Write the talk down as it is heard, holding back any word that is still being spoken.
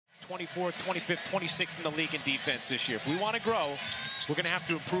24th, 25th, 26th in the league in defense this year. If we want to grow, we're going to have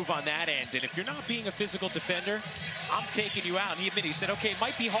to improve on that end. And if you're not being a physical defender, I'm taking you out. And he admitted, he said, okay, it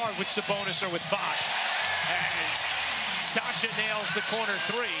might be hard with Sabonis or with Fox. As Sasha nails the corner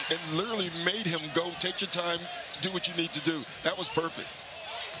three. And literally made him go, take your time, do what you need to do. That was perfect.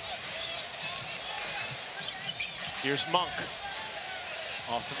 Here's Monk.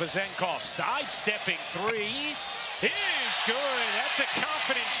 Off to Vezenkov. Sidestepping three. Is good. That's a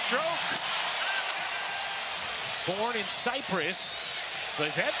confident stroke. Born in Cyprus.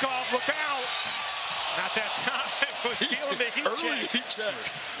 Vezenkov, look out. Not that time. Was feeling the heat early check. heat check.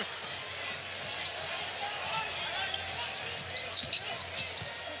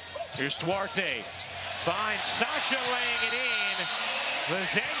 Here's Duarte. Finds Sasha laying it in.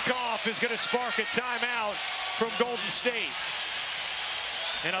 Vezenkov is going to spark a timeout from Golden State.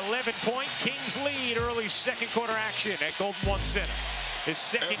 An 11-point Kings lead, early second quarter action at Golden One Center. His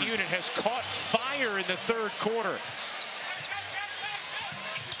second unit has caught fire in the third quarter.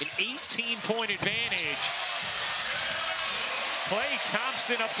 An 18-point advantage. Klay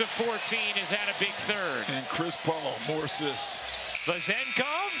Thompson up to 14 has had a big third. And Chris Paul, more assists.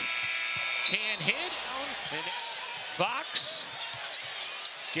 Vezenkov can't hit. And Fox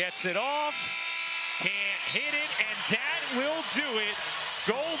gets it off. Can't hit it, and that will do it.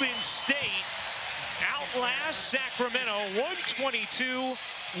 Golden State outlasts Sacramento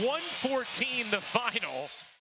 122-114 the final.